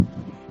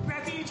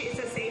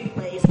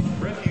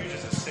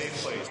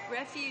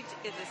Refuge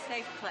is a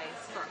safe place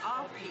for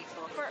all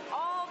people. For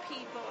all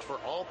people. For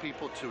all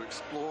people to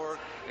explore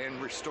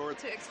and restore.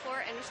 To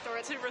explore and restore.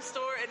 To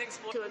restore and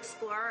explore. To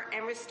explore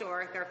and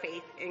restore their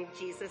faith in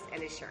Jesus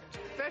and His church.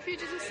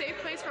 Refuge is a safe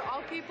place for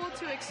all people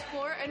to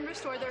explore and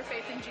restore their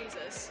faith in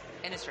Jesus.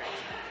 And His church.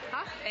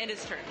 Huh? And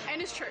His church. And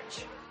His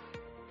church.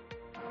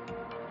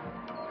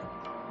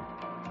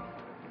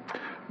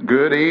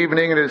 Good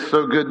evening. It is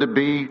so good to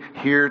be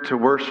here to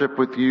worship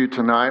with you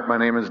tonight. My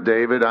name is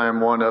David. I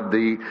am one of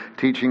the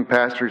teaching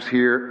pastors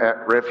here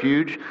at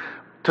Refuge.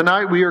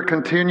 Tonight we are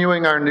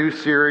continuing our new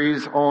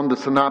series on the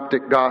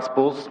Synoptic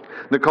Gospels.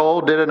 Nicole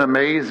did an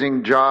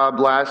amazing job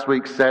last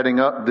week setting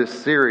up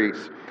this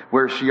series,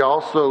 where she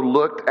also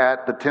looked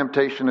at the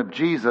temptation of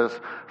Jesus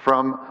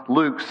from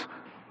Luke's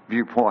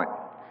viewpoint.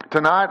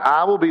 Tonight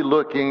I will be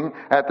looking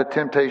at the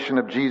temptation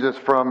of Jesus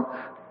from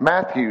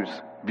Matthew's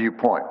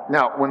viewpoint.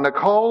 Now, when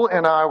Nicole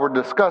and I were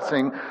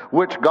discussing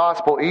which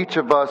gospel each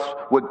of us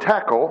would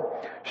tackle,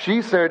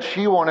 she said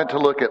she wanted to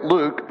look at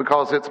Luke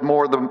because it's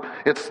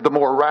the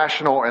more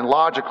rational and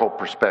logical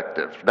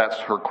perspective. That's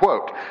her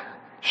quote.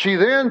 She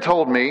then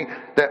told me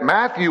that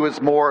Matthew is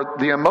more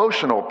the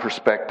emotional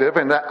perspective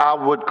and that I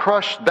would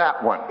crush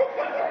that one.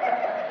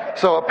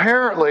 So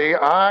apparently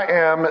I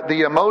am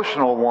the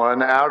emotional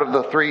one out of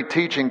the three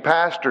teaching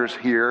pastors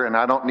here, and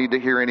I don't need to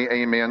hear any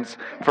amens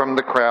from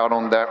the crowd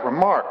on that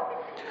remark.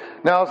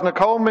 Now, as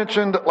Nicole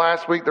mentioned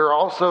last week, there are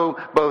also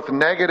both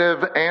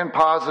negative and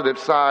positive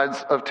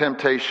sides of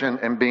temptation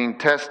and being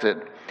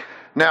tested.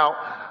 Now,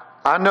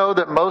 I know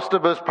that most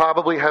of us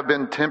probably have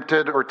been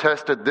tempted or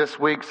tested this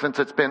week since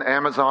it's been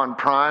Amazon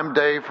Prime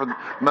Day for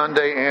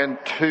Monday and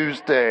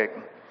Tuesday.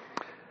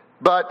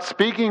 But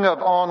speaking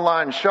of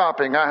online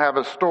shopping, I have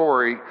a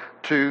story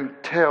to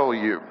tell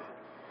you.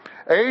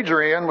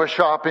 Adrian was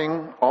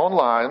shopping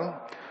online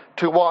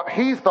to what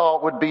he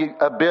thought would be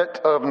a bit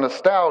of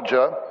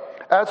nostalgia,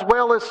 as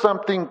well as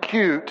something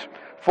cute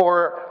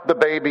for the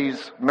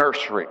baby's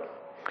nursery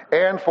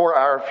and for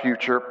our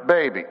future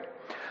baby.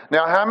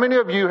 Now, how many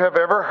of you have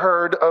ever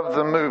heard of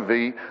the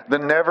movie The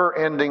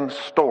Never-Ending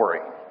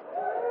Story?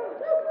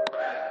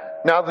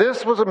 Now,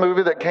 this was a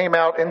movie that came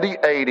out in the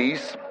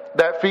 80s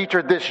that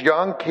featured this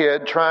young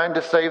kid trying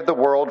to save the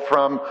world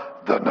from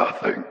the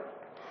nothing.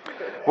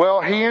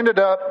 Well, he ended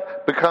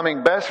up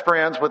becoming best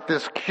friends with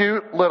this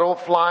cute little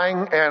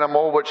flying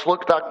animal, which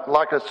looked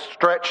like a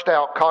stretched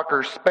out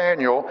Cocker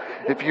Spaniel,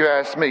 if you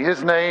ask me.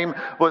 His name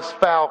was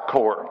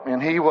Falkor,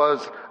 and he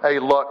was a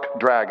luck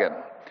dragon.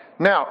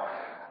 Now,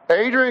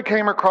 Adrian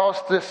came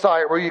across this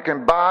site where you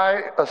can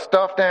buy a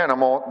stuffed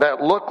animal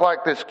that looked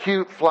like this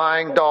cute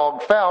flying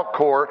dog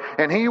Falkor,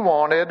 and he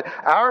wanted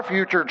our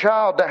future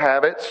child to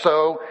have it,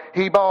 so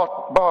he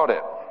bought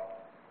it.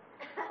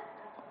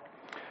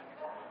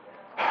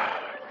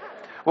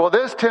 Well,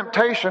 this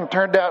temptation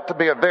turned out to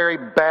be a very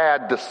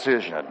bad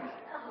decision.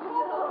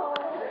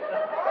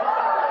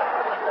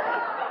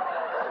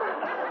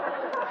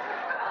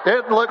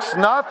 It looks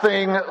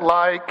nothing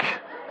like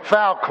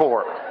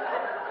Falkor.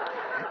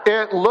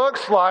 It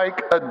looks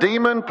like a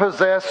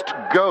demon-possessed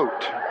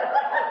goat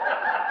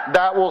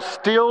that will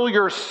steal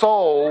your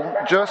soul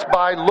just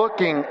by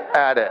looking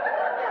at it.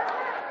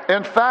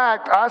 In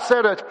fact, I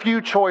said a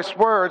few choice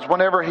words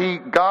whenever he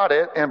got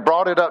it and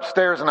brought it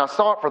upstairs, and I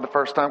saw it for the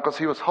first time because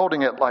he was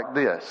holding it like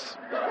this.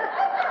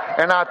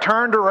 And I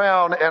turned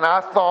around and I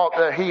thought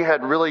that he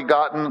had really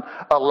gotten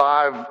a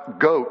live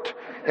goat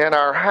in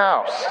our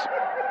house.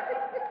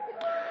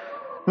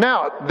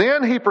 Now,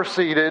 then he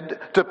proceeded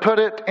to put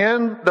it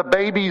in the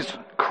baby's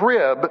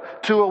crib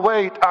to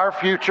await our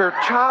future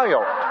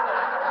child.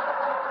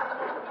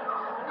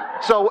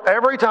 So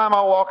every time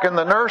I walk in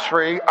the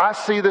nursery, I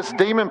see this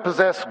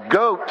demon-possessed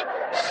goat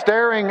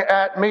staring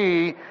at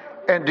me.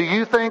 And do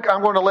you think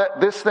I'm going to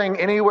let this thing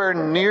anywhere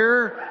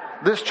near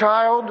this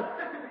child?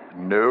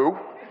 No.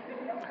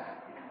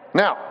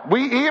 Now,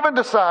 we even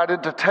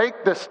decided to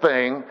take this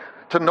thing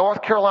to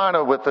North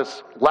Carolina with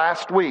us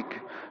last week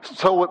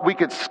so that we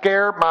could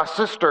scare my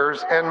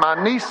sisters and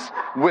my niece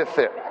with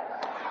it.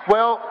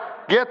 Well,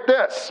 get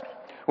this.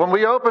 When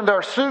we opened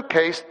our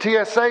suitcase,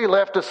 TSA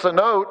left us a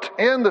note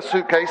in the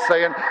suitcase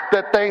saying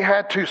that they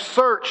had to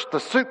search the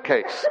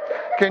suitcase.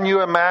 Can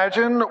you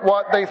imagine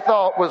what they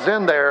thought was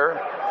in there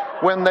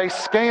when they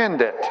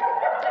scanned it?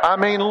 I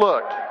mean,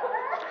 look,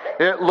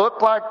 it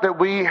looked like that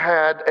we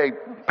had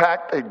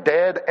packed a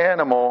dead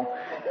animal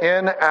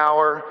in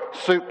our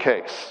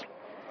suitcase.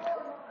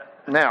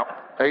 Now,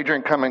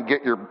 Adrian, come and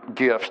get your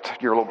gift,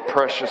 your little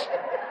precious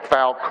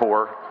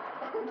Falkor.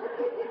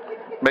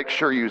 Make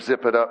sure you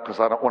zip it up because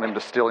I don't want him to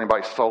steal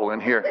anybody's soul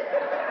in here.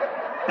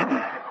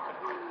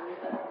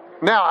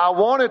 Now, I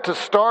wanted to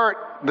start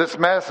this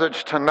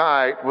message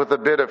tonight with a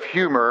bit of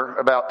humor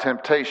about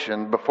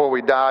temptation before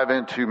we dive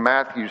into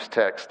Matthew's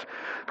text,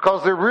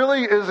 because there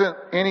really isn't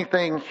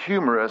anything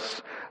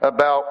humorous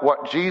about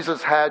what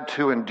Jesus had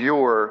to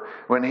endure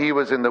when he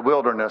was in the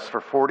wilderness for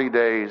 40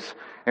 days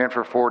and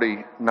for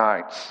 40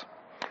 nights.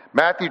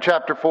 Matthew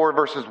chapter 4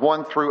 verses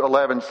 1 through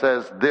 11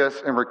 says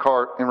this in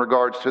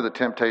regards to the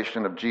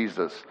temptation of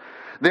Jesus.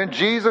 Then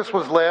Jesus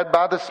was led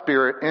by the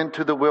Spirit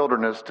into the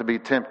wilderness to be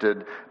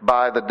tempted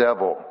by the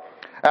devil.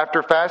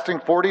 After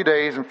fasting 40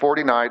 days and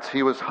 40 nights,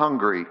 he was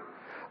hungry.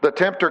 The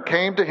tempter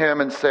came to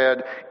him and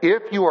said,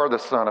 "If you are the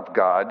Son of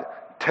God,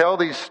 tell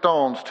these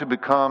stones to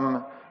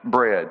become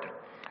bread."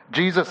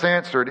 Jesus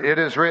answered, "It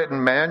is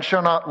written, man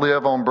shall not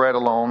live on bread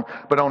alone,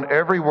 but on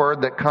every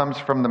word that comes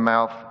from the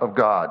mouth of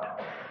God."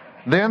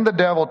 Then the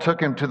devil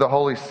took him to the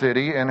holy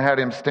city and had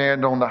him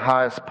stand on the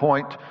highest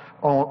point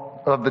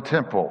of the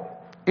temple.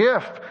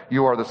 "If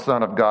you are the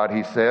Son of God,"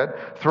 he said,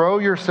 "throw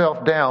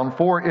yourself down,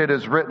 for it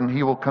is written,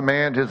 he will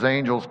command his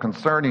angels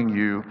concerning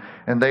you,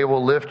 and they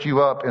will lift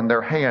you up in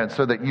their hands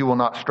so that you will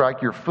not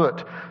strike your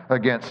foot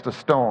against a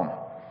stone."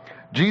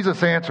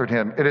 Jesus answered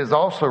him, "It is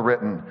also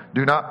written,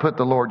 do not put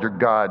the Lord your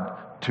God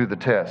to the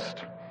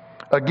test."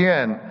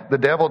 Again, the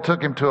devil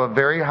took him to a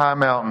very high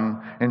mountain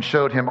and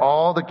showed him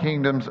all the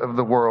kingdoms of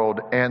the world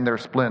and their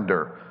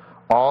splendor.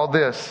 "All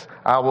this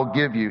I will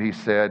give you," he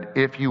said,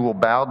 "if you will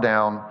bow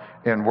down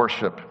and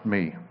worship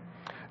me."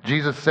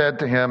 Jesus said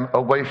to him,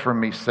 "Away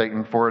from me,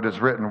 Satan, for it is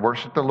written,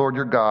 worship the Lord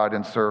your God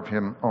and serve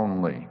him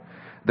only."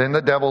 Then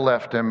the devil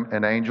left him,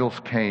 and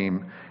angels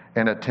came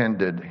and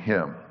attended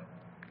him.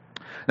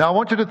 Now I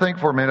want you to think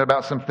for a minute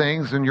about some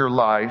things in your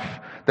life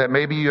that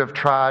maybe you have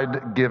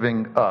tried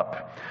giving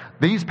up.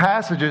 These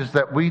passages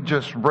that we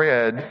just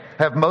read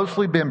have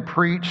mostly been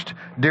preached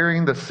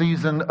during the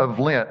season of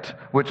Lent,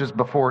 which is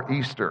before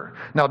Easter.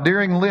 Now,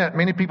 during Lent,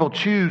 many people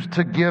choose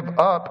to give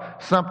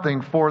up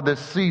something for this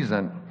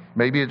season.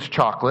 Maybe it's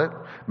chocolate,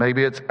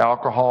 maybe it's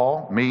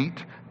alcohol,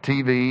 meat,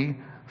 TV,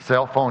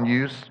 cell phone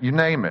use, you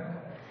name it.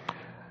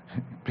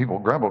 People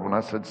grumbled when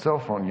I said cell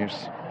phone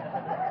use.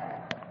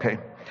 Okay.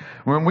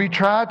 When we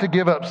try to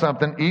give up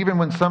something, even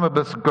when some of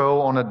us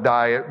go on a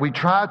diet, we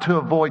try to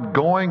avoid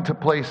going to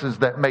places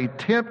that may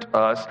tempt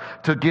us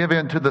to give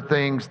in to the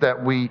things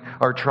that we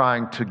are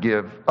trying to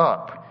give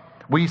up.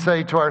 We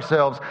say to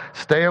ourselves,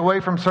 stay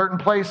away from certain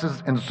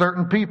places and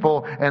certain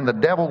people, and the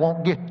devil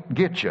won't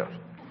get you.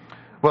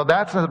 Well,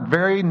 that's a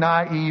very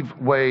naive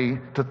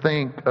way to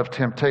think of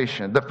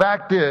temptation. The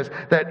fact is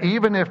that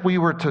even if we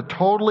were to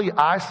totally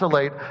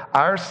isolate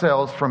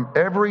ourselves from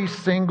every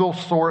single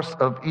source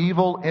of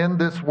evil in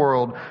this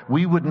world,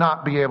 we would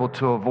not be able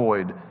to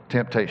avoid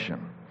temptation.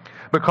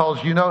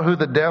 Because you know who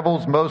the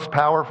devil's most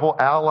powerful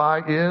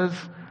ally is?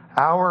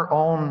 Our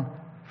own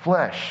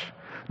flesh.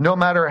 No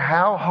matter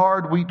how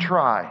hard we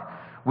try,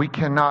 we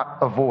cannot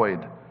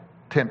avoid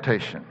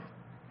temptation.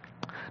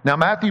 Now,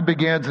 Matthew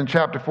begins in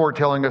chapter 4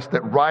 telling us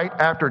that right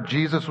after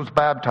Jesus was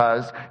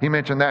baptized, he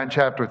mentioned that in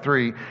chapter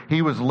 3,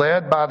 he was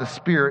led by the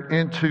Spirit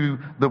into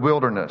the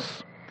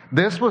wilderness.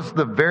 This was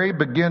the very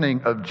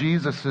beginning of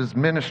Jesus'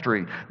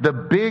 ministry. The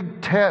big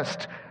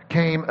test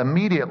came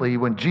immediately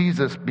when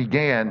Jesus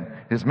began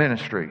his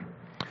ministry.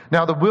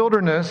 Now, the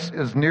wilderness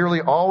is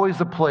nearly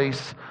always a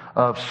place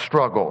of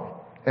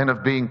struggle and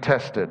of being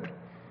tested.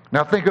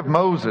 Now think of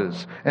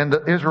Moses and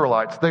the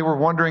Israelites. They were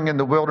wandering in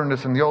the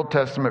wilderness in the Old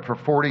Testament for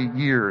 40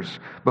 years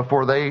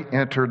before they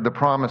entered the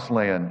Promised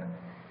Land.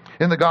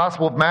 In the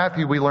Gospel of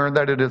Matthew, we learn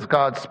that it is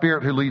God's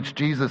Spirit who leads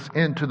Jesus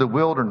into the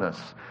wilderness.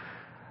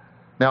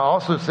 Now it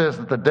also says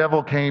that the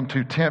devil came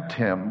to tempt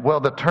him.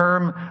 Well, the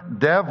term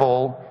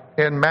devil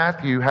in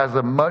Matthew has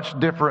a much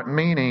different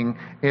meaning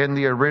in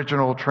the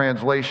original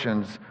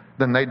translations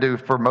than they do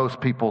for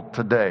most people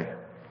today.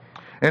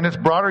 In its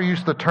broader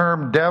use, the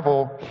term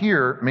devil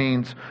here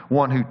means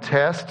one who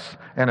tests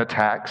and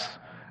attacks,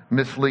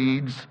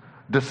 misleads,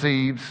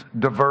 deceives,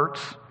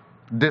 diverts,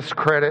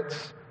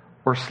 discredits,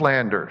 or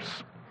slanders.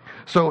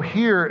 So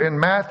here in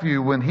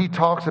Matthew, when he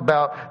talks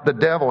about the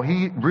devil,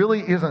 he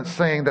really isn't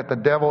saying that the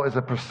devil is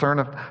a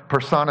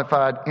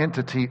personified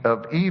entity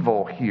of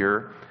evil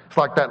here. It's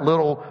like that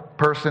little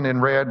person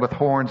in red with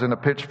horns and a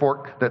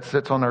pitchfork that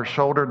sits on their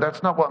shoulder.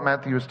 That's not what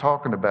Matthew is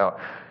talking about.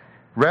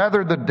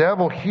 Rather, the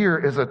devil here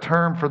is a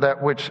term for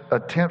that which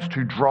attempts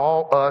to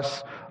draw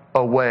us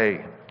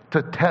away,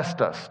 to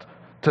test us,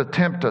 to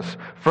tempt us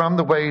from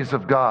the ways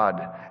of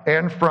God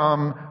and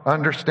from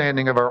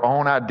understanding of our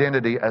own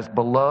identity as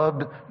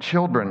beloved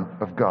children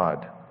of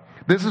God.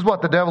 This is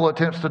what the devil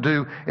attempts to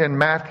do in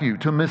Matthew,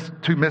 to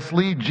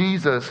mislead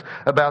Jesus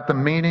about the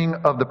meaning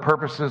of the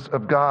purposes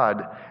of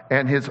God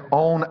and his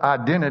own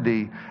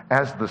identity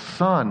as the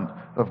Son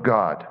of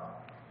God.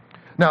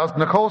 Now, as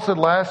Nicole said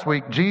last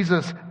week,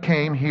 Jesus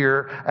came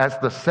here as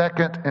the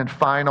second and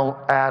final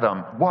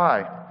Adam.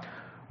 Why?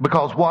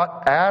 Because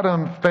what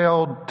Adam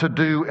failed to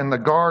do in the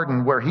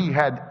garden, where he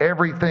had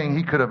everything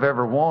he could have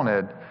ever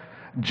wanted,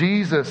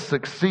 Jesus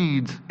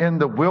succeeds in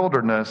the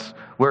wilderness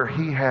where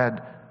he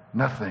had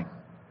nothing.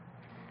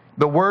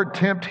 The word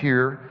tempt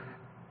here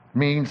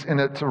means, in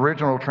its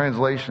original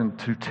translation,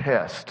 to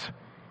test.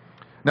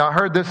 Now, I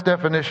heard this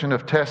definition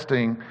of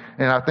testing,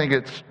 and I think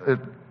it's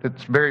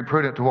very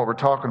prudent to what we're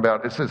talking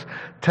about. It says,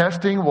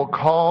 testing will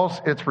cause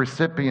its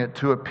recipient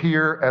to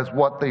appear as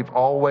what they've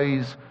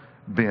always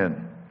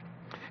been.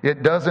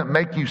 It doesn't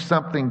make you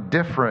something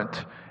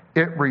different.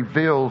 It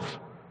reveals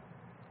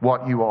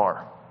what you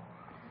are.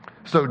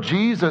 So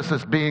Jesus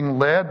is being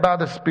led by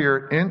the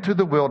Spirit into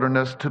the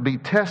wilderness to be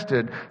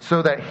tested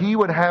so that he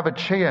would have a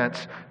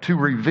chance to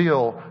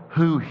reveal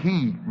who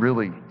he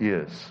really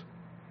is.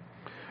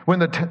 When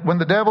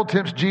the devil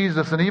tempts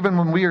Jesus, and even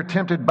when we are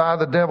tempted by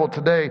the devil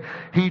today,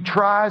 he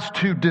tries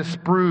to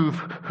disprove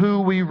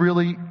who we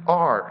really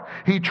are.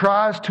 He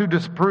tries to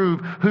disprove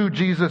who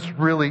Jesus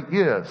really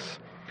is.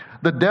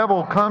 The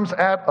devil comes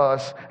at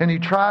us and he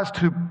tries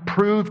to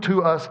prove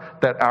to us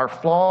that our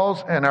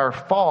flaws and our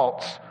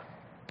faults,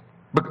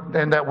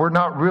 and that we're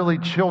not really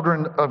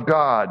children of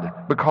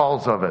God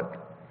because of it.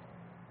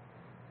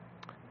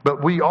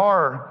 But we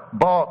are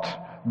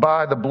bought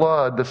by the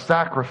blood, the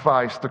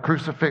sacrifice, the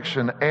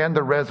crucifixion, and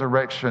the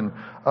resurrection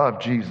of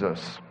Jesus.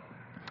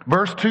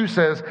 Verse 2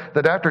 says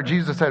that after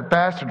Jesus had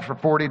fasted for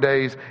 40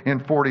 days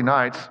and 40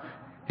 nights,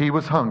 he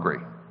was hungry.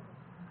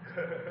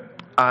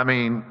 I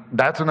mean,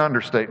 that's an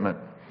understatement.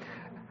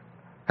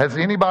 Has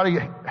anybody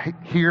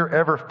here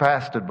ever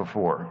fasted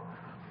before?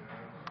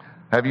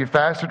 Have you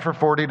fasted for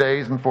 40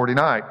 days and 40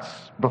 nights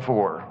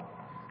before?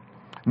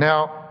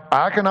 Now,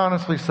 I can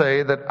honestly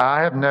say that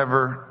I have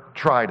never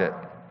tried it.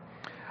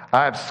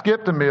 I have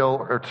skipped a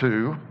meal or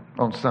two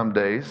on some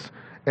days,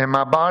 and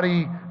my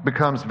body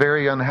becomes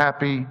very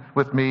unhappy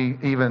with me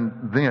even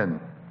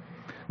then.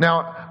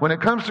 Now, when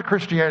it comes to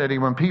Christianity,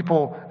 when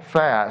people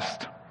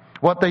fast,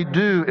 what they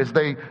do is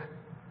they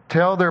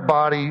tell their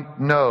body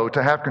no,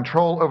 to have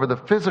control over the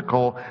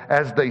physical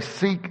as they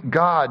seek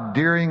God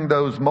during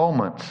those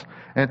moments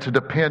and to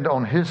depend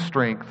on His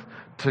strength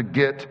to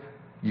get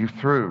you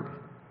through.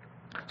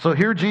 So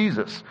here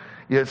Jesus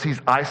is,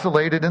 He's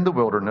isolated in the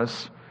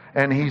wilderness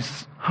and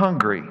He's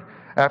hungry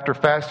after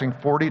fasting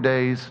 40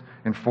 days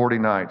and 40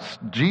 nights.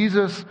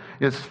 Jesus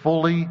is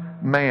fully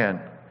man.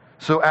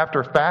 So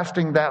after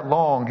fasting that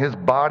long, His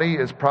body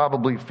is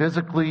probably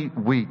physically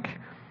weak.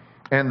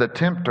 And the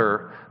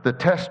tempter, the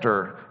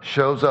tester,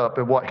 shows up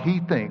at what he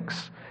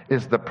thinks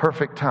is the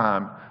perfect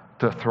time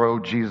to throw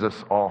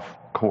Jesus off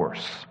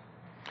course.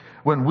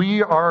 When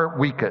we are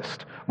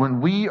weakest,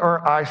 when we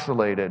are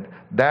isolated,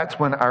 that's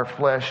when our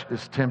flesh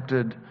is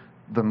tempted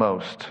the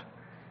most.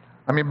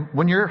 I mean,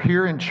 when you're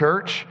here in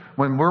church,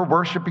 when we're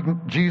worshiping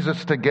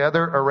Jesus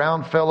together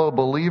around fellow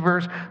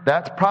believers,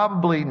 that's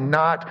probably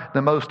not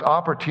the most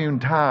opportune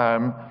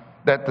time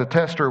that the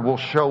tester will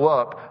show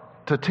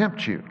up to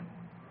tempt you.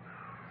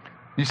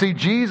 You see,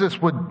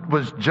 Jesus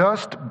was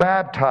just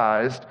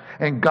baptized,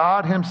 and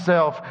God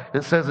Himself,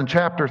 it says in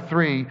chapter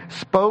 3,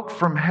 spoke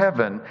from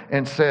heaven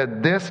and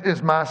said, "This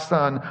is my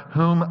Son,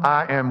 whom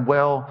I am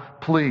well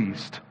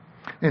pleased."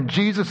 And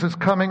Jesus is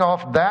coming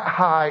off that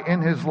high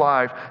in His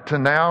life to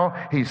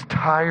now He's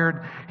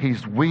tired,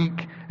 He's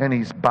weak, and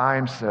He's by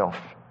Himself.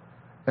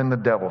 And the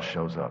devil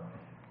shows up.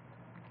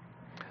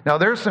 Now,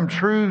 there's some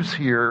truths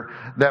here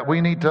that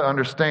we need to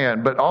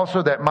understand, but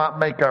also that might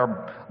make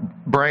our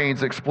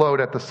brains explode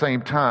at the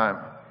same time.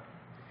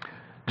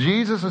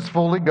 Jesus is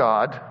fully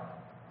God,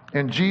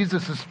 and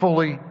Jesus is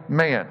fully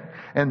man.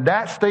 And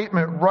that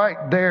statement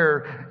right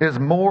there is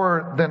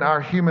more than our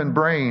human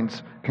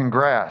brains can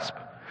grasp.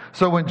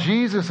 So when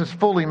Jesus is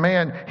fully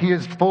man, He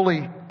is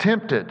fully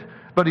tempted,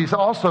 but He's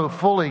also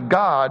fully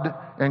God,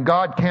 and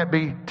God can't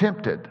be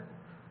tempted.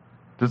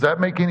 Does that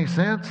make any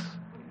sense?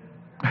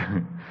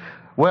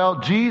 Well,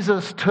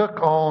 Jesus took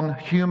on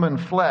human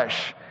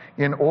flesh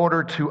in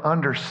order to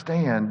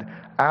understand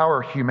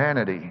our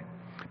humanity.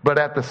 But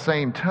at the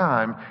same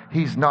time,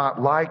 He's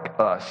not like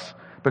us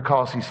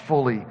because He's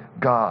fully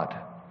God.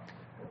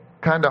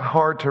 Kind of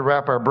hard to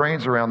wrap our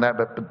brains around that,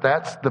 but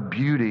that's the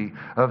beauty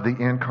of the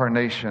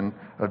incarnation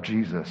of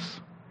Jesus.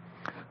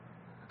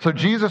 So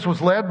Jesus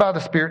was led by the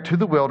Spirit to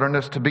the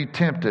wilderness to be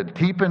tempted.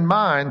 Keep in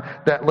mind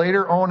that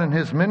later on in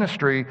His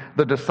ministry,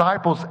 the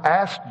disciples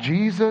asked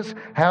Jesus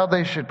how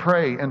they should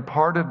pray. And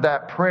part of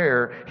that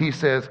prayer, He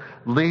says,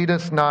 "Lead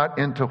us not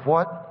into"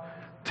 what?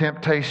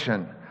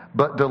 Temptation,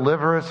 but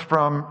deliver us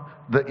from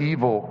the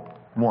evil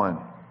one.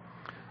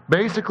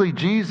 Basically,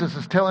 Jesus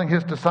is telling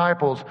His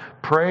disciples,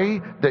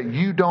 pray that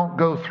you don't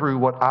go through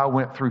what I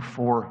went through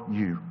for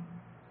you.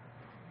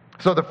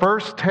 So the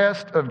first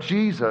test of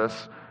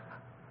Jesus,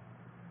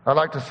 I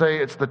like to say,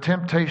 it's the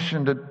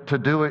temptation to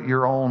do it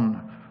your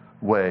own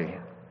way.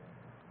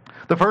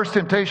 The first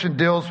temptation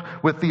deals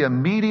with the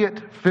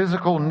immediate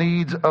physical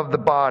needs of the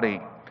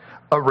body,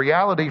 a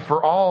reality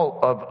for all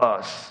of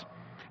us.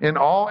 In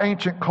all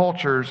ancient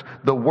cultures,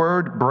 the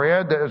word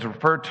bread that is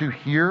referred to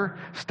here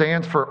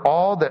stands for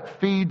all that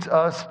feeds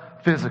us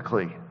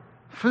physically,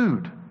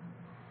 food.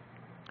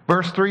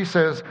 Verse 3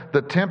 says,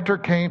 "The tempter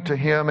came to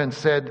Him and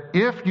said,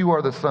 'If you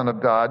are the Son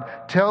of God,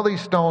 tell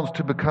these stones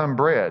to become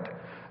bread.'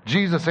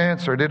 Jesus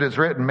answered, 'It is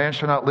written, man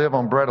shall not live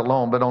on bread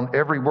alone, but on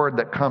every word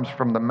that comes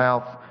from the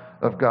mouth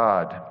of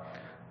God.'"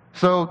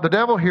 So the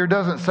devil here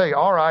doesn't say,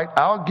 "All right,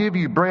 I'll give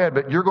you bread,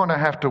 but you're going to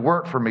have to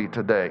work for me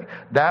today."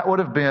 That would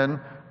have been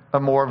a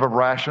more of a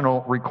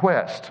rational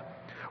request.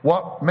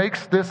 What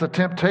makes this a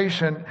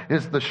temptation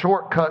is the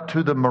shortcut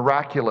to the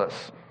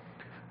miraculous.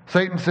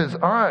 Satan says,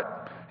 "All right,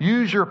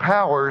 use your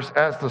powers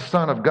as the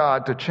Son of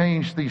God to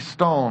change these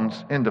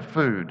stones into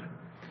food."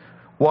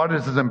 What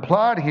is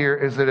implied here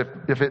is that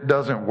if it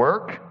doesn't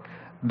work,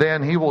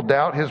 then he will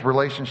doubt his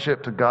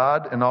relationship to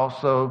God and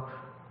also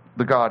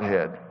the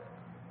Godhead.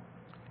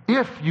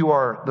 If you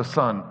are the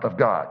Son of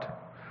God,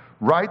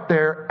 right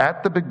there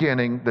at the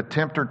beginning, the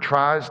tempter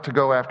tries to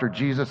go after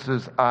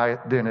Jesus'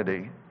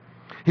 identity.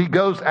 He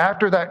goes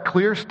after that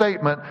clear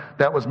statement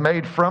that was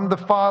made from the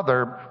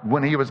Father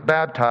when he was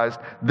baptized.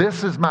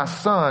 This is my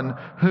Son,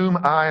 whom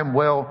I am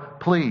well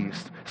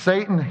pleased.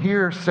 Satan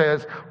here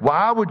says,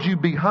 why would you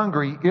be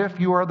hungry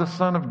if you are the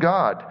Son of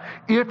God?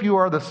 If you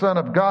are the Son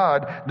of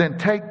God, then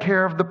take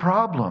care of the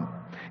problem.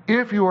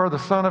 If you are the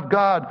Son of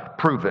God,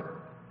 prove it.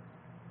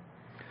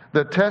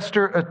 The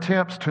tester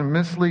attempts to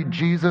mislead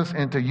Jesus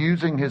into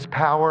using his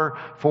power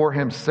for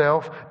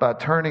himself by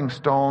turning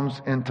stones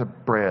into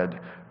bread,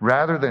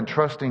 rather than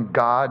trusting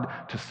God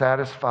to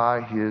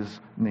satisfy his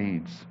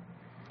needs.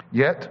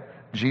 Yet,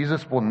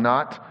 Jesus will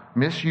not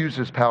misuse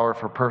his power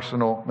for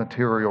personal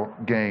material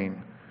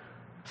gain.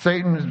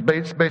 Satan is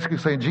basically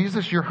saying,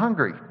 Jesus, you're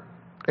hungry,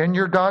 and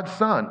you're God's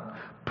Son.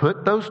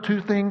 Put those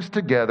two things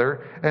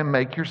together and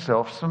make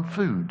yourself some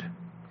food.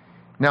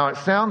 Now, it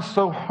sounds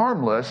so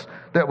harmless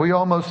that we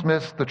almost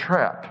miss the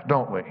trap,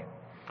 don't we?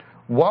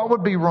 What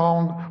would be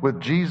wrong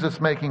with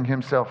Jesus making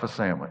himself a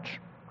sandwich?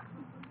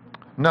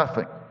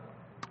 Nothing,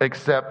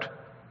 except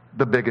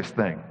the biggest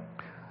thing.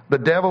 The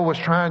devil was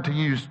trying to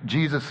use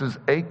Jesus'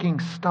 aching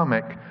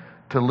stomach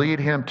to lead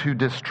him to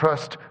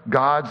distrust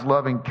God's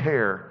loving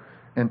care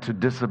and to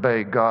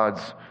disobey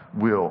God's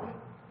will.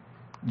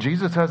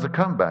 Jesus has a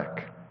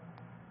comeback.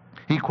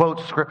 He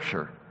quotes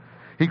Scripture.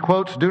 He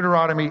quotes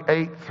Deuteronomy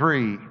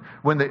 8:3,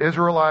 when the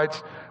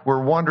Israelites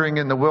were wandering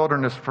in the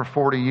wilderness for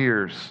 40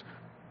 years.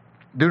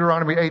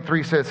 Deuteronomy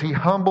 8:3 says, He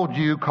humbled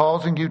you,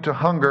 causing you to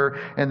hunger,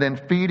 and then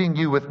feeding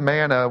you with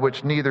manna,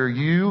 which neither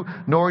you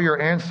nor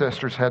your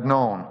ancestors had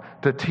known,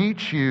 to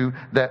teach you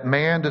that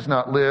man does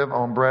not live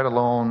on bread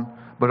alone,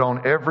 but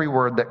on every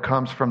word that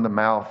comes from the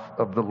mouth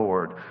of the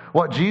Lord.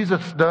 What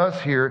Jesus does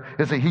here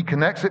is that he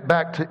connects it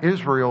back to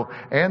Israel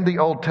and the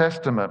Old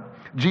Testament.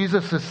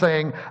 Jesus is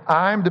saying,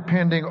 I'm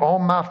depending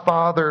on my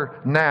Father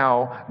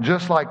now,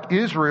 just like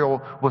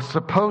Israel was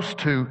supposed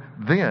to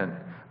then,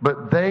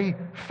 but they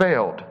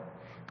failed.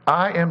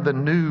 I am the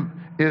new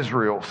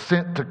Israel,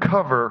 sent to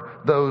cover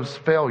those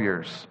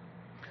failures.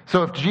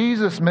 So if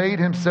Jesus made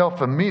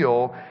himself a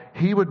meal,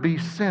 he would be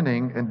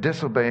sinning and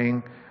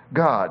disobeying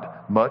God,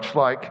 much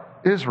like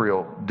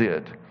Israel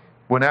did.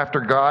 When after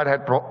God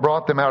had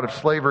brought them out of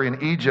slavery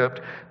in Egypt,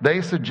 they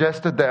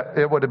suggested that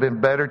it would have been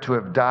better to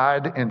have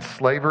died in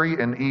slavery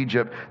in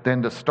Egypt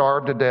than to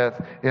starve to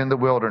death in the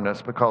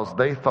wilderness, because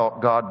they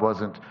thought God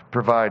wasn't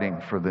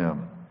providing for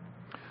them.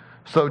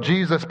 So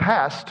Jesus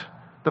passed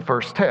the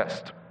first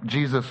test.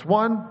 Jesus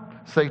 1,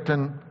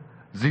 Satan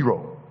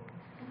 0.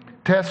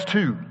 Test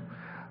 2,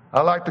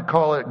 I like to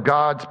call it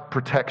God's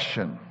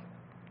protection.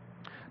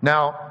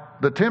 Now,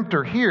 the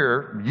tempter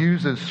here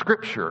uses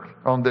Scripture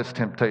on this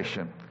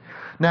temptation.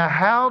 Now,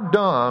 how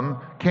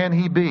dumb can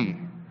he be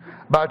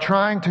by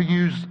trying to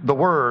use the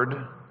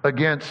Word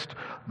against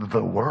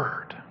the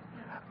Word?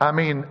 I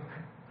mean,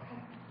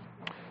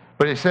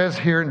 but it says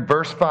here in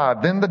verse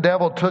 5, Then the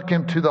devil took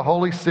him to the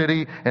holy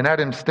city and had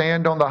him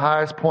stand on the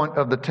highest point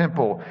of the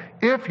temple.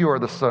 If you are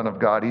the Son of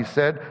God, he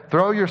said,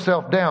 throw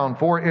yourself down,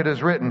 for it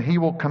is written, He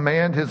will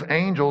command His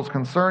angels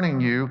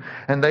concerning you,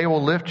 and they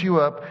will lift you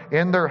up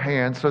in their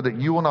hands so that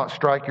you will not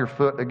strike your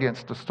foot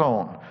against a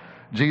stone.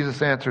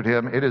 Jesus answered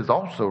him, It is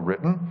also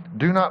written,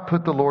 Do not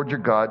put the Lord your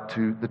God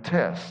to the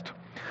test.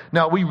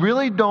 Now, we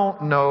really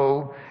don't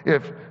know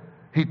if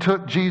he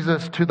took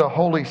Jesus to the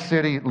holy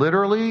city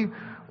literally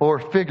or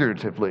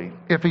figuratively.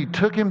 If he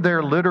took him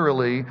there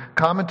literally,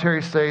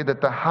 commentaries say that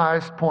the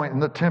highest point in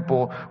the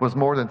temple was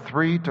more than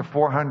 300 to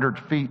 400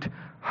 feet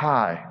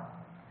high.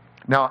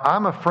 Now,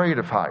 I'm afraid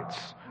of heights.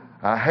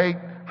 I hate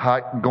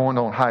going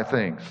on high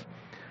things.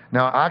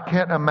 Now, I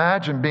can't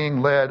imagine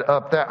being led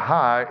up that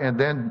high and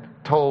then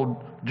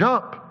told,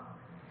 jump.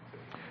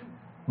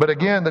 But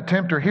again, the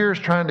tempter here is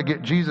trying to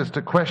get Jesus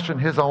to question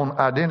his own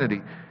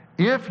identity.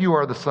 If you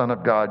are the Son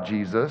of God,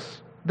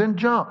 Jesus, then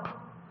jump.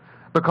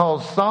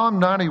 Because Psalm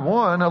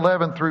 91,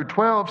 11 through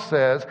 12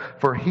 says,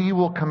 For he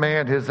will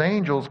command his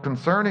angels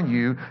concerning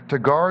you to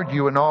guard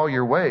you in all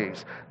your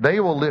ways. They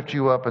will lift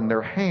you up in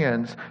their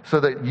hands so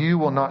that you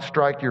will not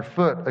strike your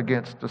foot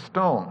against a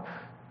stone.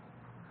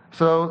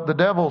 So the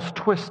devil's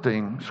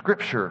twisting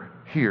Scripture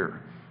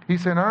here.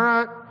 He's saying, all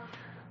right,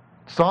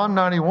 Psalm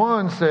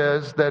 91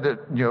 says that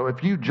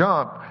if you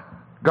jump,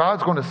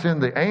 God's going to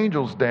send the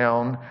angels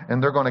down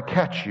and they're going to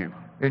catch you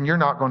and you're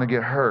not going to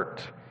get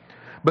hurt.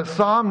 But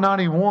Psalm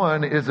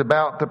 91 is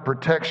about the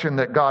protection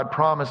that God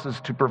promises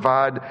to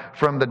provide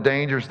from the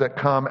dangers that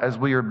come as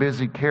we are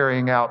busy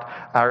carrying out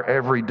our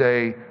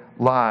everyday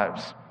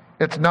lives.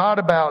 It's not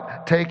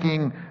about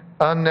taking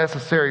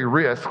unnecessary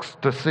risks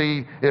to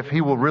see if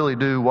he will really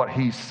do what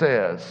he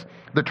says.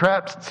 The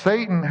trap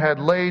Satan had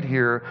laid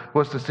here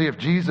was to see if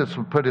Jesus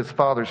would put his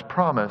Father's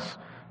promise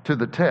to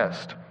the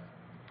test.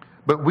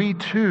 But we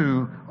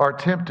too are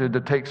tempted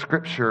to take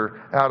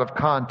Scripture out of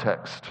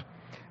context.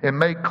 and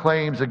make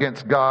claims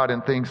against God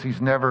and things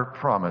He's never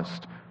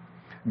promised.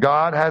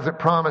 God hasn't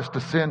promised to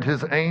send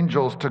His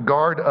angels to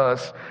guard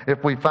us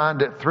if we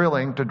find it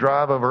thrilling to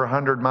drive over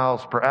 100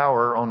 miles per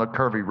hour on a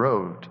curvy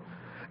road.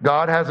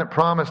 God hasn't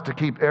promised to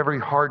keep every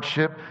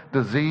hardship,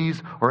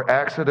 disease, or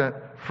accident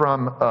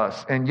from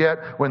us. And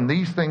yet, when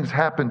these things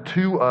happen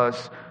to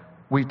us,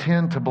 we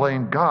tend to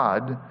blame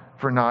God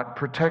for not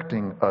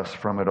protecting us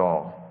from it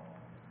all.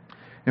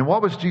 And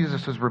what was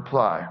Jesus'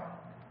 reply?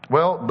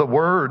 Well, the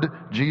Word,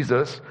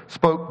 Jesus,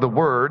 spoke the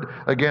Word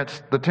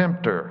against the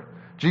tempter.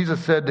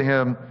 Jesus said to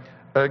him,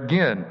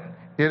 "Again,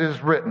 it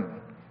is written,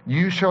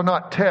 you shall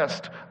not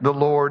test the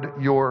Lord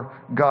your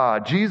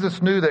God."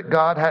 Jesus knew that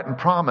God hadn't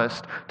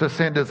promised to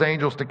send His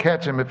angels to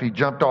catch him if he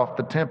jumped off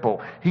the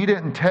temple. He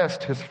didn't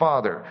test His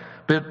Father,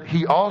 but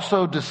He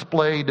also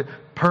displayed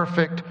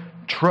perfect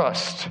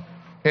trust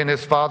in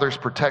His Father's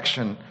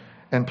protection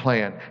and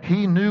plan.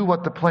 He knew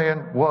what the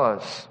plan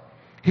was.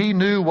 He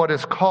knew what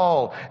His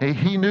call,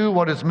 He knew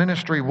what His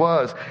ministry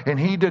was, and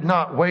He did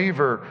not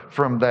waver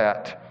from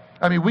that.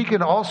 I mean, we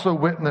can also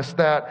witness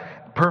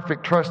that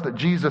perfect trust that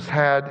Jesus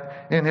had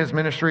in His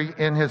ministry,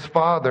 in His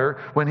Father,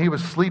 when He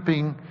was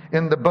sleeping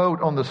in the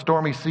boat on the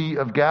stormy Sea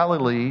of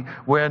Galilee,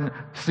 when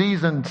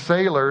seasoned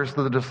sailors,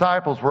 the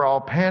disciples, were all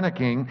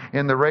panicking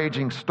in the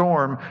raging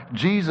storm.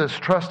 Jesus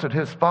trusted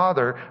His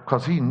Father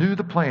because He knew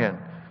the plan,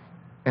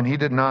 and He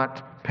did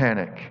not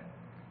panic.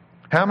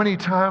 How many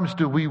times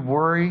do we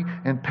worry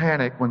and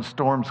panic when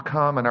storms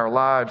come in our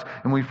lives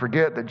and we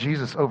forget that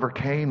Jesus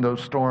overcame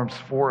those storms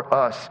for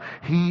us?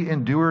 He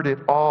endured it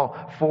all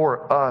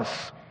for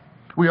us.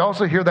 We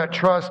also hear that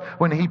trust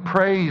when He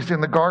prays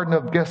in the Garden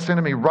of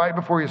Gethsemane right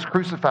before He was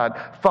crucified,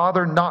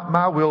 "Father, not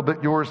my will,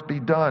 but yours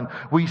be done."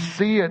 We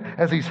see it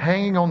as He's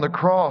hanging on the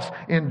cross,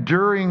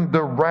 enduring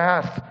the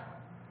wrath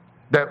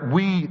that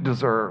we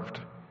deserved.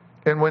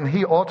 And when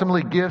He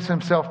ultimately gives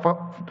Himself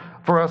up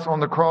for us on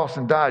the cross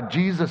and died,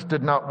 Jesus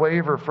did not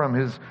waver from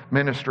His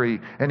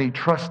ministry, and He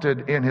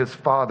trusted in His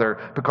Father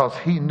because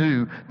He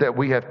knew that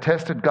we have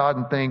tested God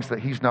in things that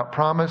He's not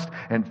promised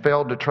and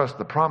failed to trust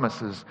the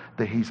promises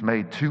that He's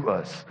made to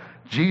us.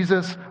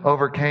 Jesus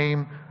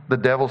overcame the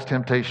devil's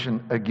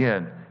temptation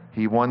again.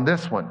 He won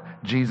this one.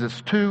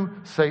 Jesus 2,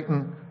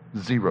 Satan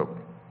 0.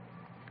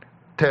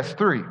 Test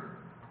 3.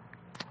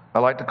 I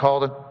like to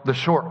call it the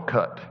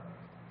shortcut.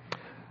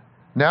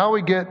 Now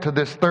we get to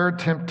this third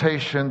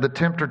temptation. The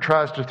tempter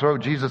tries to throw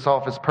Jesus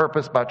off His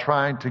purpose by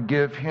trying to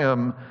give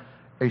Him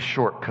a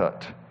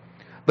shortcut.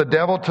 The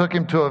devil took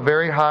Him to a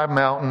very high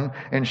mountain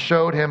and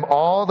showed Him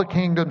all the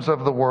kingdoms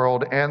of the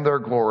world and their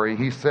glory.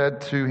 He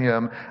said to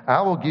Him,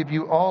 "I will give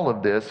you all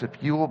of this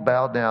if you will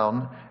bow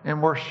down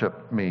and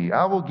worship me.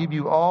 I will give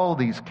you all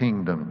these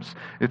kingdoms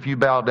if you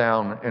bow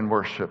down and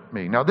worship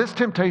me." Now this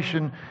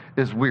temptation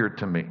is weird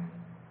to me.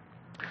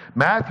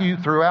 Matthew,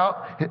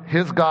 throughout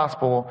his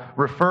gospel,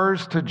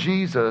 refers to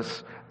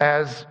Jesus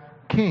as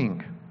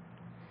king.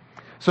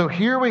 So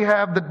here we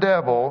have the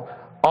devil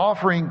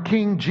offering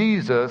King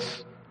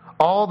Jesus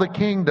all the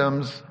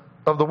kingdoms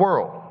of the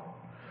world.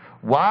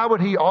 Why would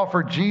he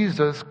offer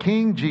Jesus,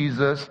 King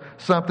Jesus,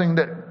 something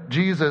that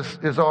Jesus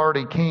is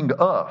already king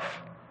of?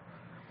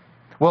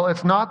 Well,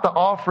 it's not the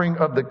offering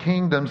of the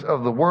kingdoms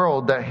of the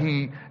world that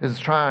he is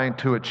trying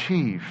to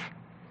achieve.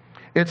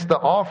 It's the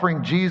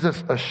offering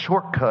Jesus a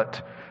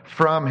shortcut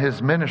from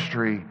His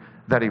ministry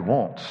that He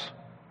wants.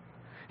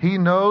 He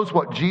knows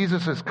what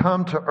Jesus has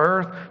come to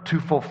earth to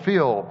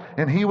fulfill,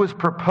 and He was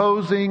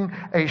proposing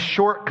a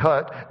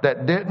shortcut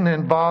that didn't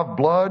involve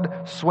blood,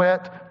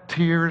 sweat,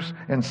 tears,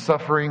 and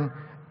suffering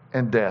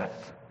and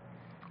death.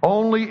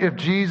 Only if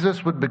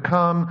Jesus would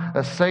become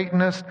a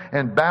Satanist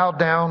and bow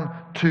down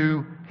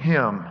to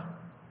Him,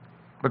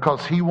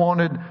 because He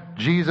wanted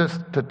Jesus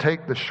to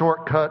take the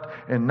shortcut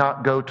and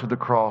not go to the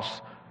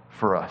cross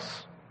for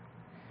us.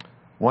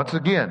 Once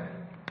again,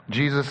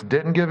 Jesus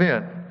didn't give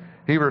in.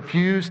 He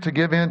refused to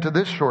give in to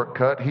this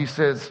shortcut. He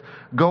says,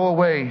 "Go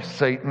away,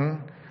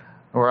 Satan."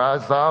 Or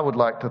as I would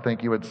like to think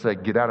He would say,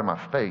 "Get out of my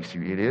face,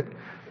 you idiot."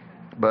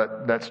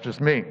 But that's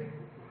just me.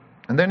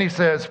 And then He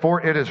says,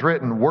 "For it is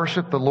written,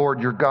 worship the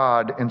Lord your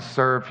God and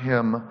serve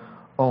Him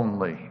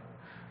only."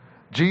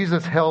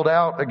 Jesus held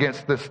out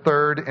against this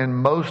third and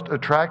most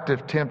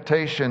attractive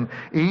temptation,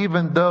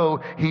 even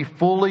though He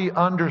fully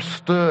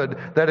understood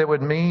that it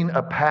would mean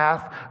a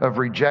path of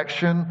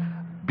rejection,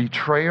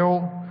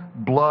 betrayal,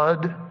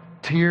 blood,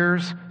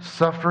 tears,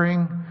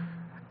 suffering,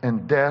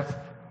 and death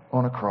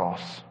on a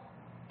cross.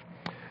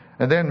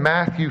 And then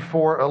Matthew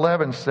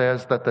 4:11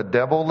 says that the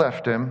devil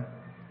left Him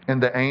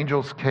and the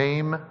angels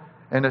came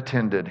and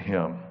attended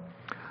Him.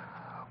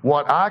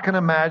 What I can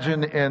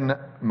imagine in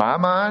my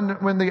mind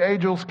when the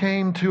angels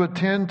came to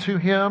attend to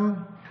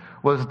Him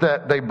was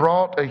that they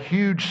brought a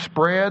huge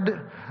spread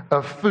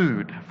of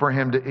food for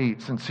Him to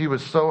eat since He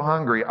was so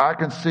hungry. I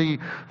can see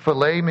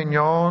filet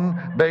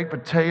mignon, baked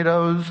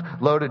potatoes,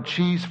 loaded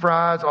cheese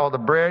fries, all the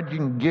bread you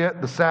can get,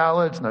 the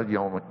salads. No, you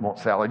don't want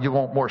salad. You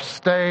want more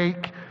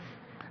steak.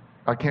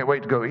 I can't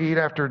wait to go eat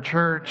after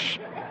church.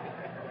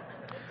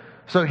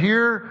 So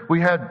here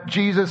we had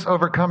Jesus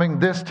overcoming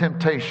this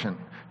temptation.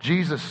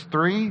 Jesus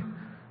 3,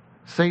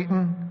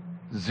 Satan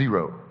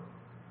 0.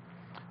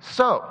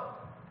 So,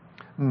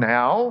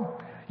 now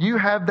you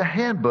have the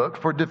handbook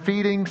for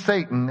defeating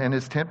Satan and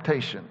his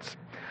temptations.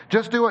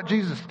 Just do what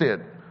Jesus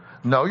did.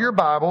 Know your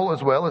Bible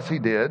as well as he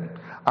did.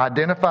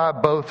 Identify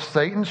both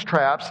Satan's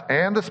traps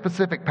and the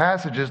specific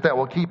passages that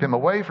will keep him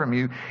away from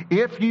you.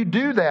 If you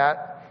do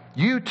that,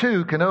 you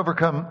too can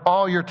overcome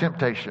all your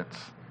temptations.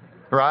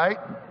 Right?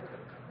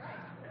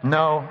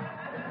 No.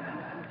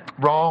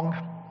 Wrong.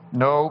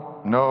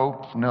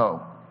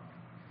 No.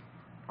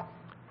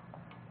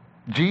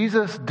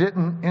 Jesus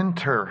didn't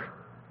enter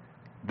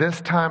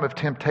this time of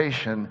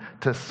temptation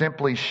to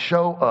simply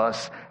show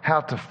us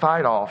how to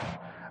fight off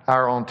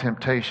our own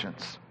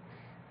temptations.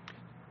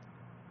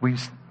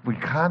 We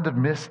kind of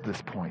missed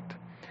this point.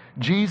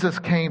 Jesus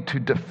came to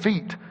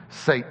defeat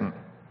Satan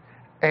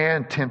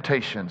and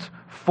temptations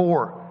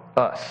for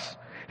us.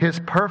 His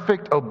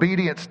perfect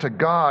obedience to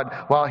God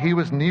while he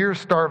was near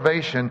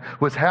starvation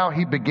was how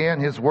he began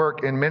his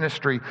work in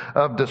ministry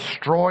of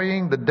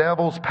destroying the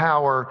devil's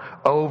power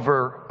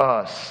over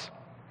us.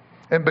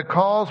 And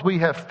because we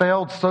have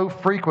failed so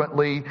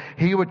frequently,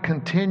 he would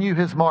continue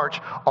his march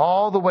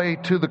all the way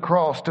to the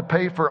cross to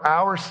pay for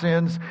our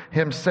sins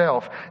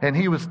himself. And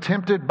he was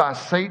tempted by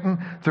Satan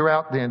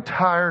throughout the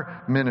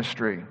entire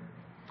ministry.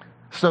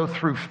 So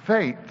through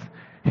faith,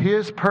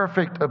 his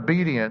perfect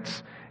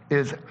obedience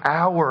is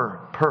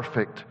our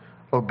perfect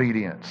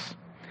obedience.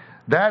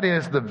 That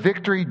is the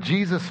victory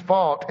Jesus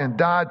fought and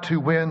died to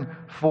win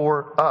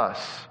for us.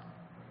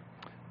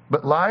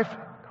 But life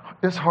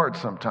is hard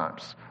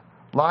sometimes.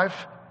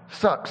 Life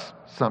sucks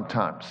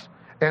sometimes.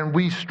 And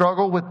we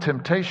struggle with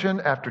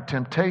temptation after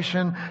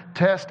temptation,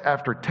 test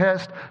after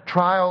test,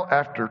 trial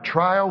after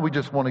trial. We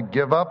just want to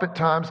give up at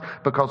times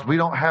because we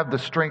don't have the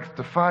strength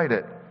to fight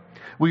it.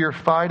 We are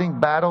fighting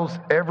battles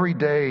every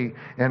day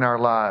in our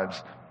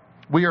lives.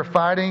 We are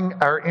fighting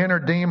our inner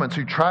demons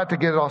who try to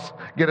get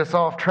us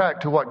off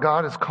track to what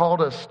God has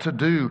called us to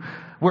do.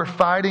 We're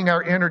fighting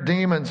our inner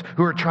demons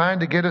who are trying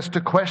to get us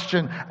to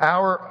question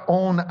our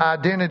own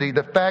identity,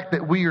 the fact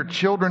that we are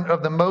children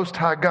of the Most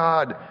High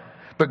God.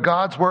 But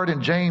God's word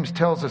in James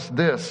tells us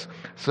this: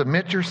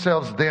 submit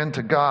yourselves then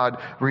to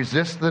God,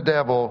 resist the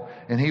devil,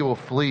 and he will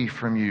flee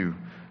from you.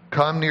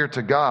 Come near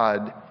to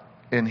God,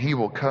 and he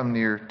will come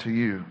near to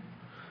you.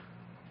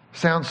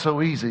 Sounds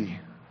so easy,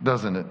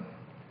 doesn't it?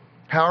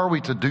 How are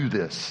we to do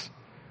this?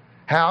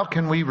 How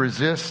can we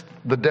resist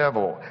the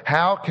devil?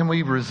 How can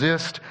we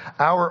resist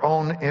our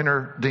own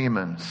inner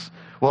demons?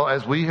 Well,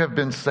 as we have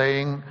been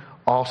saying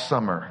all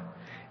summer,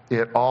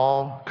 it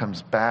all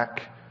comes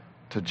back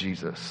to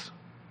Jesus.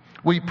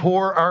 We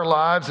pour our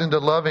lives into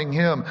loving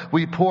him.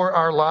 We pour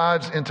our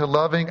lives into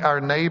loving our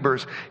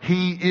neighbors.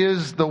 He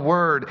is the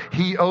Word.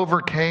 He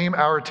overcame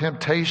our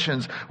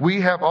temptations.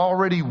 We have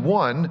already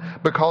won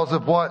because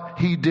of what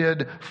he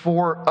did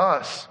for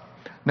us.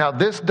 Now,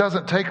 this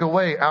doesn't take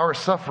away our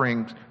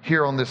suffering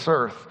here on this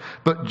earth,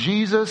 but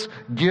Jesus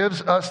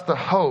gives us the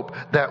hope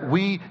that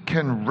we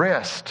can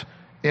rest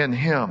in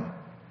him.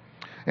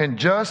 And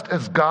just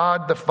as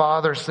God the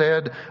Father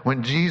said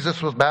when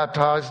Jesus was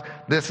baptized,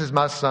 "This is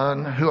my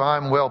Son, who I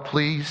am well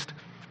pleased,"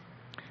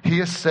 he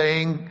is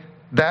saying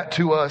that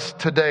to us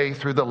today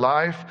through the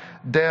life,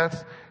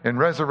 death, and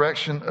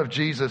resurrection of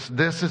Jesus.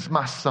 This is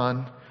my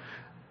Son.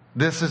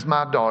 This is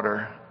my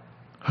daughter,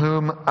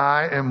 whom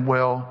I am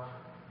well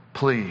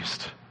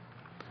pleased.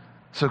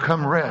 So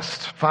come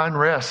rest. Find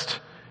rest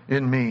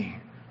in me.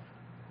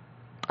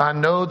 I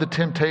know the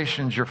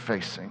temptations you're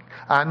facing.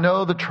 I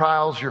know the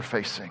trials you're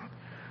facing.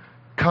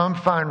 Come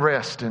find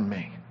rest in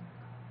me.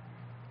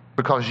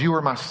 Because you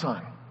are my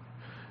son.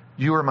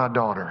 You are my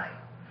daughter.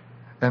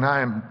 And I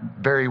am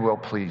very well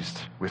pleased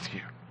with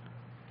you.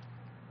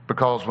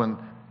 Because when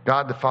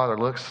God the Father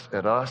looks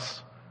at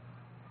us,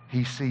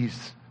 he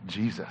sees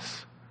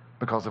Jesus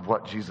because of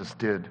what Jesus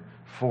did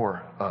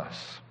for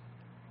us.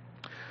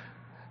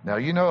 Now,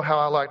 you know how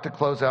I like to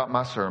close out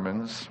my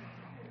sermons.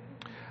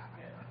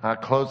 I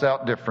close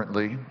out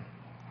differently.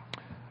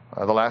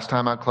 The last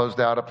time I closed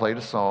out, I played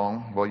a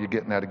song. Well, you're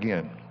getting that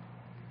again.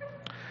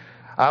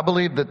 I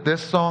believe that this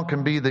song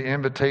can be the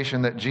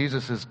invitation that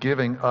Jesus is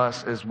giving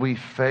us as we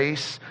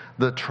face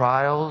the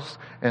trials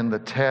and the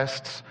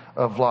tests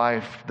of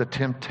life, the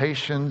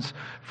temptations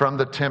from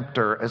the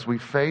tempter. As we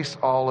face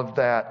all of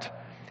that,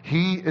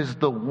 he is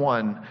the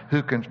one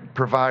who can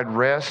provide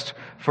rest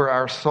for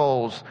our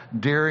souls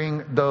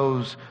during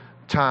those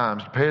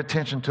times. Pay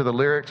attention to the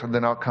lyrics, and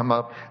then I'll come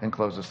up and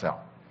close this out.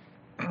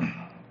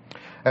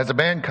 As the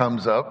band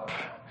comes up,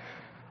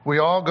 we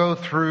all go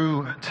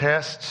through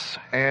tests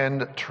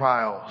and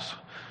trials.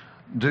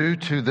 Due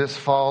to this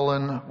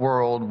fallen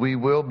world, we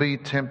will be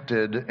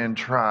tempted and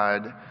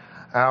tried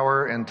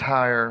our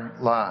entire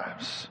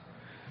lives.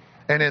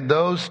 And in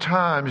those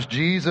times,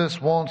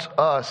 Jesus wants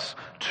us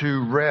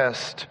to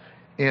rest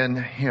in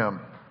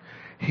him.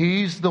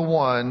 He's the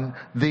one,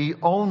 the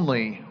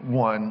only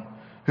one,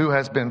 who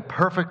has been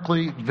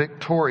perfectly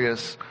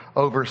victorious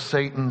over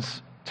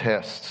Satan's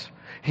tests.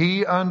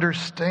 He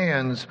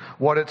understands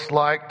what it's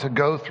like to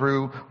go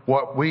through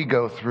what we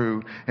go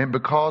through. And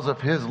because of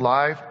his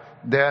life,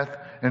 death,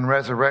 and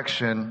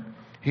resurrection,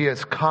 he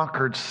has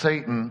conquered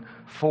Satan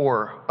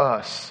for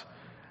us.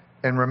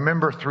 And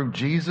remember, through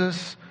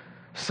Jesus,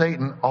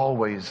 Satan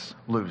always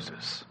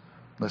loses.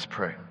 Let's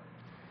pray.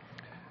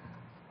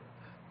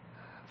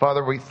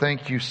 Father, we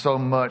thank you so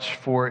much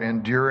for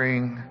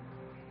enduring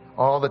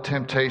all the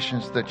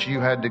temptations that you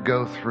had to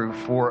go through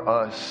for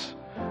us.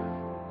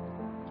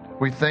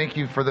 We thank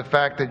you for the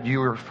fact that you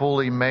were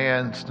fully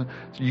man.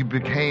 You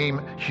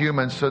became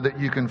human so that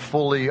you can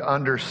fully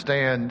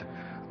understand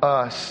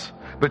us.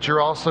 But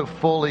you're also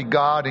fully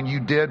God, and you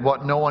did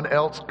what no one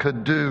else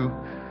could do.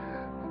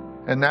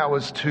 And that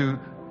was to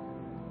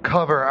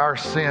cover our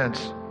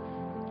sins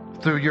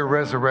through your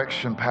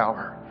resurrection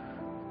power.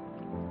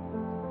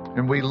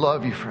 And we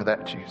love you for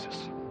that,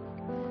 Jesus.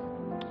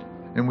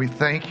 And we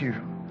thank you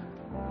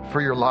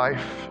for your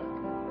life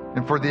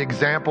and for the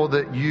example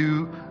that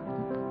you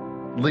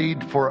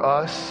lead for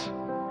us.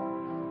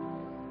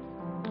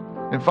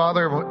 And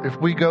Father, if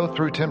we go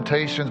through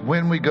temptations,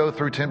 when we go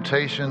through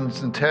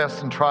temptations and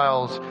tests and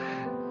trials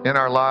in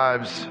our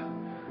lives,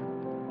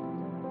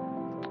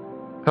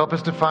 help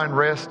us to find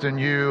rest in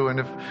you. And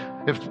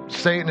if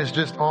Satan is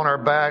just on our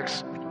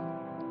backs,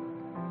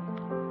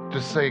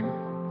 just say,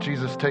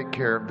 Jesus, take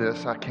care of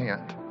this. I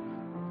can't.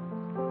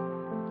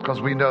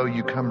 Because we know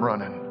you come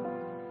running.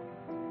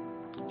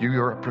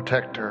 You are a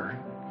protector,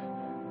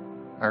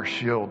 our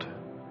shield.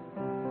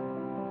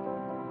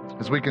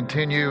 As we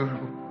continue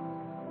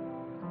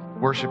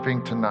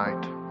worshiping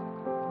tonight,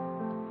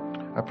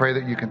 I pray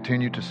that you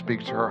continue to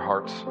speak to our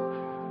hearts.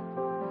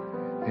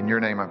 In your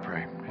name I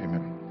pray.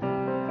 Amen.